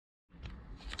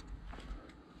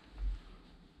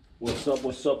What's up,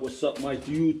 my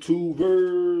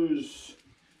YouTubers?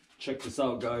 Check this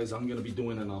out, guys. I'm gonna be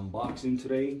doing an unboxing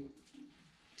today.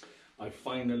 I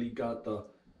finally got the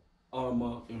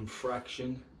Arma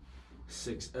Infraction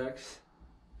 6X.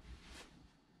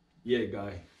 Yeah,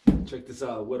 guy. Check this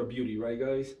out. What a beauty, right,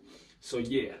 guys? So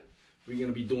yeah, we're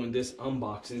gonna be doing this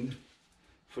unboxing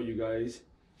for you guys,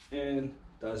 and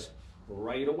that's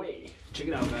right away. Check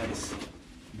it out, guys.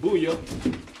 Booyah!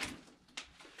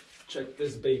 Check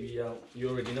this baby out. You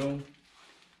already know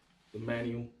the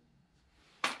manual,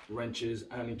 wrenches,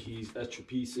 Allen keys, extra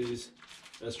pieces.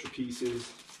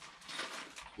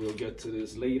 We'll get to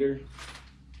this later.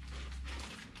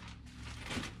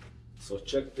 So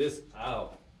check this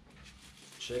out.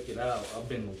 Check it out. I've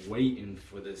been waiting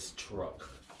for this truck.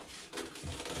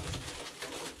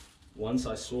 Once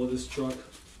I saw this truck,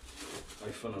 I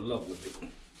fell in love with it.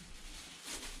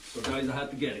 So guys, I had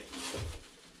to get it.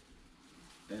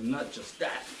 And not just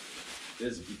that,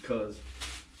 it's because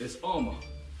it's Arma.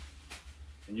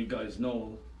 And you guys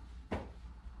know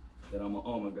that I'm an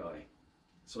Arma guy.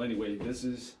 So anyway, this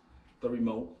is the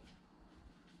remote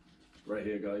right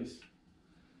here, guys.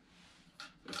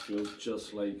 It feels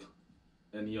just like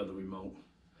any other remote.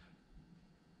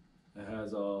 It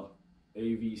has a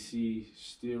AVC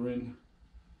steering.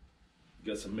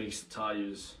 Guess it makes the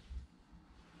tires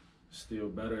still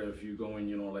better if you're going,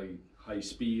 you know, like high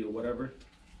speed or whatever.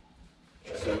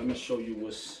 So let me show you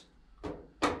what's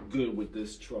good with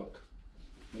this truck.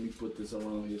 Let me put this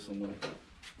around here somewhere.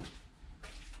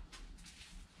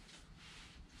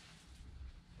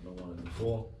 I don't want it to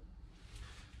fall.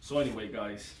 So anyway,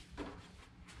 guys,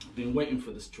 I've been waiting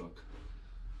for this truck.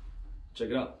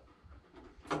 Check it out.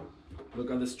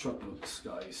 Look how this truck looks,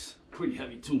 guys. Pretty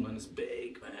heavy too, man. It's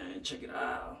big, man. Check it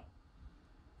out.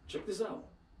 Check this out.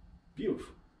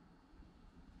 Beautiful.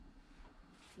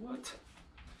 What?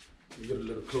 Let me get a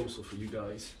little closer for you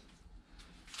guys.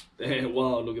 Damn,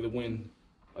 wow, look at the wind.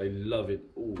 I love it.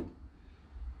 Oh,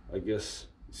 I guess,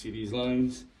 see these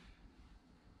lines?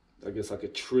 I guess I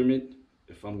could trim it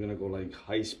if I'm gonna go like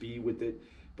high speed with it.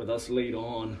 But that's later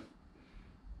on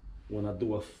when I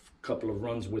do a couple of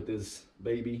runs with this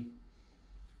baby.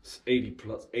 It's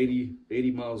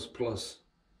 80 miles plus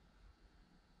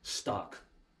stock.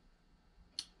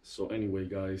 So anyway,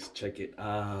 guys, check it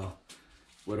out.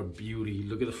 What a beauty.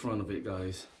 Look at the front of it,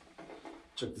 guys.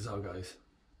 Check this out, guys.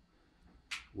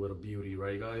 What a beauty,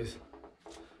 right, guys?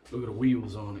 Look at the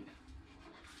wheels on it.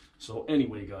 So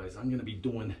anyway, guys, I'm gonna be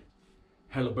doing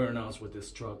hella burnouts with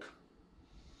this truck.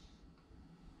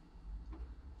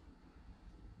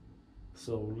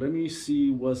 So let me see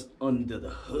what's under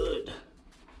the hood.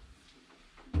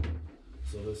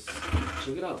 So let's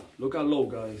check it out. Look how low,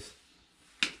 guys.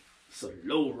 It's a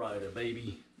low rider,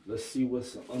 baby. Let's see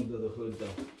what's under the hood, though.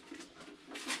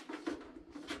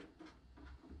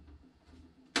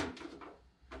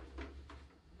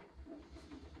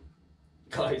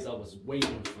 Guys, I was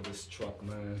waiting for this truck,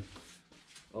 man.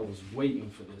 I was waiting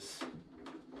for this.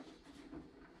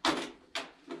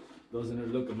 Doesn't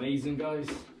it look amazing, guys?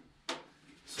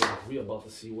 So we're about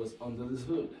to see what's under this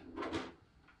hood.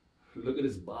 Look at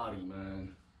this body,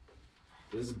 man.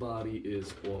 This body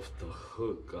is off the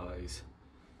hook, guys.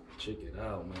 Check it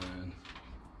out, man.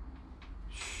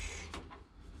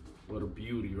 What a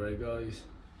beauty, right, guys?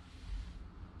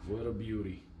 What a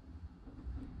beauty.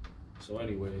 So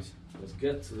anyways, let's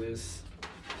get to this.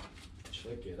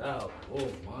 Check it out.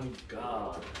 Oh my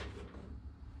God.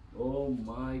 Oh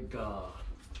my God.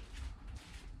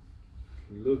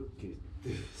 Look at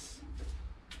this.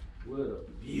 What a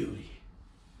beauty.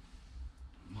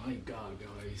 My God,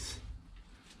 guys.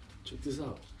 Check this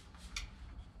out.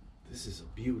 This is a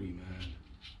beauty, man.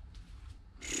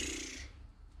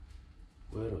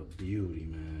 What a beauty,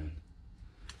 man.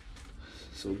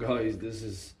 So guys, this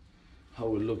is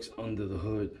how it looks under the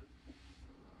hood.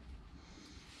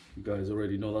 You guys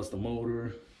already know that's the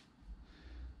motor.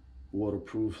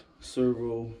 Waterproof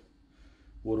servo.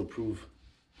 Waterproof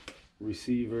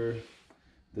receiver.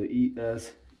 The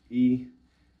ESE.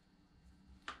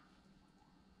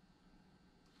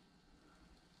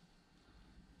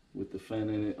 With the fan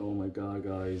in it. Oh my God,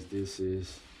 guys, this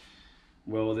is,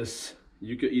 well, this,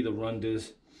 you could either run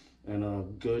this in a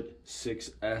good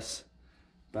 6S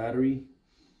battery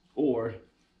or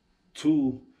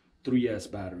two 3S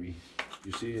battery.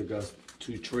 You see, it got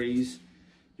two trays.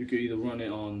 You could either run it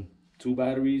on 2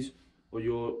 batteries, or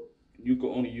you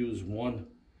could only use one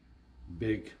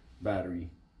big battery,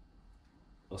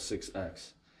 a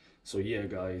 6X. So yeah,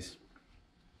 guys,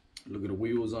 look at the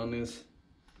wheels on this.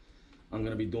 I'm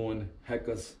gonna be doing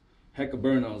hecka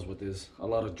burnouts with this. A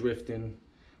lot of drifting,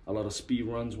 a lot of speed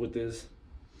runs with this.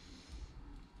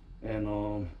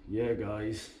 And yeah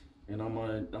guys, and I'm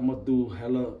gonna do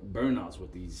hella burnouts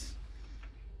with these.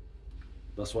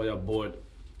 That's why I bought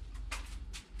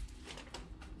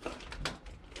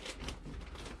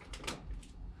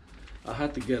I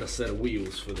had to get a set of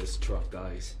wheels for this truck,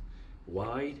 guys.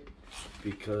 Why?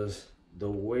 Because the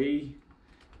way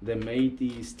they made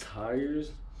these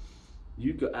tires,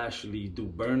 you could actually do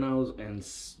burnouts and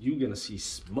you're gonna see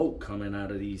smoke coming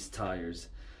out of these tires.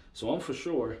 So I'm for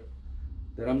sure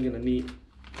that I'm gonna need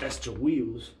extra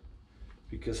wheels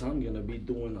because I'm gonna be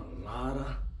doing a lot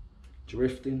of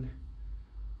drifting,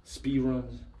 speed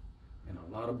runs, and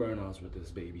a lot of burnouts with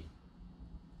this baby.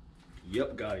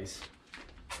 Yep guys,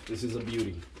 this is a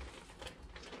beauty,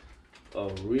 a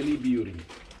really beauty.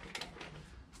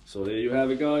 So there you have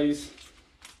it guys,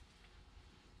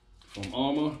 from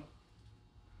Armor.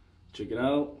 Check it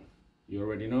out, you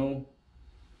already know,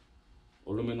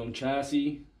 aluminum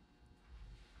chassis.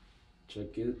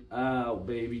 Check it out,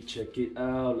 baby, check it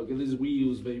out. Look at these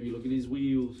wheels, baby, look at these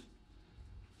wheels.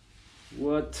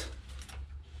 What?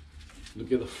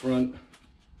 Look at the front.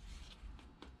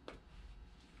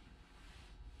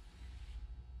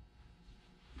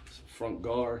 It's a front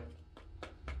guard,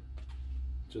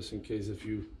 just in case if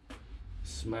you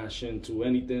smash into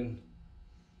anything.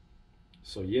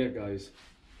 So yeah guys,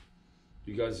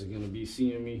 you guys are gonna be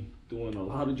seeing me doing a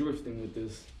lot of drifting with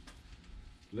this.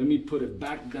 Let me put it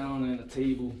back down on the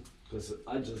table because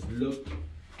I just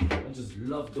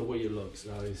love the way it looks,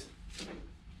 guys.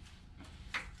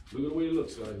 Look at the way it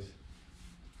looks, guys.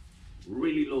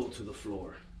 Really low to the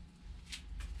floor.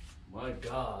 My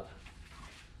God.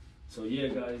 So yeah,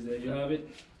 guys, there you have it.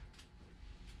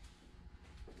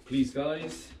 Please,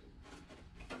 guys,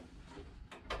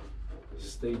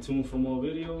 stay tuned for more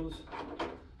videos.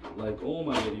 Like all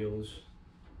my videos.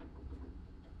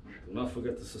 Do not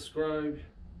forget to subscribe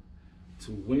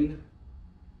to win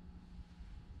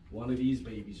one of these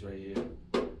babies right here.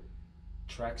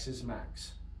 Traxxas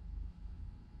Max.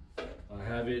 I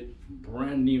have it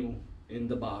brand new in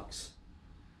the box.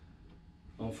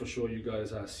 I'm for sure you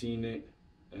guys have seen it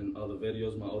in other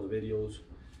videos, my other videos.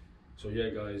 So yeah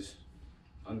guys,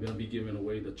 I'm gonna be giving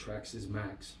away the Traxxas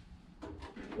Max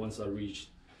once I reach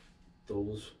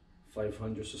those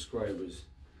 500 subscribers.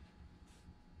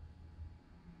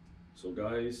 So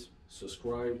guys,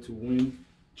 subscribe to win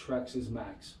Traxxas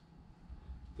Max.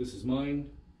 This is mine,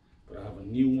 but I have a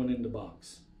new one in the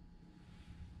box.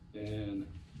 And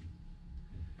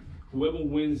whoever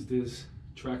wins this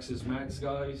Traxxas Max,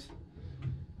 guys,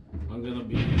 I'm gonna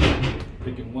be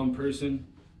picking one person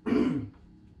and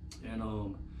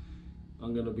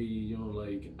I'm gonna be, you know,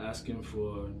 like asking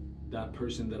for that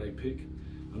person that I pick.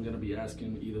 I'm gonna be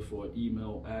asking either for an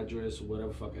email address or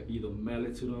whatever, if I can either mail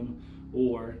it to them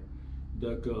or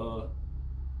I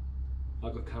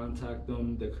could contact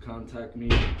them, they could contact me.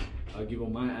 I'll give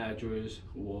them my address,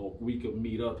 or we could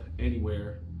meet up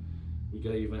anywhere. We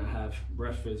could even have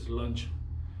breakfast, lunch,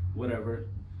 whatever.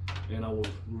 And I would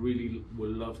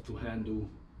love to handle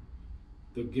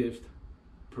the gift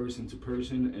person to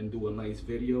person and do a nice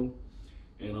video.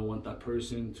 And I want that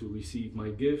person to receive my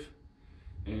gift,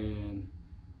 and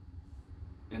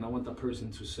I want that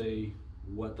person to say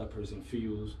what that person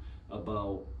feels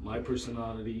about my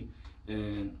personality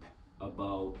and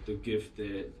about the gift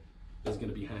that is going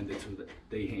to be handed to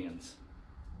their hands.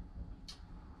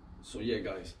 So yeah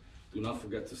guys, do not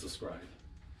forget to subscribe.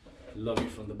 Love you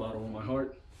from the bottom of my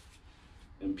heart,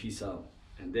 and peace out.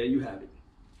 And there you have it.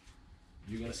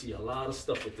 You're going to see a lot of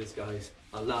stuff with this, guys.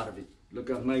 A lot of it. Look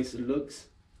how nice it looks.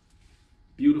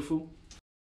 Beautiful.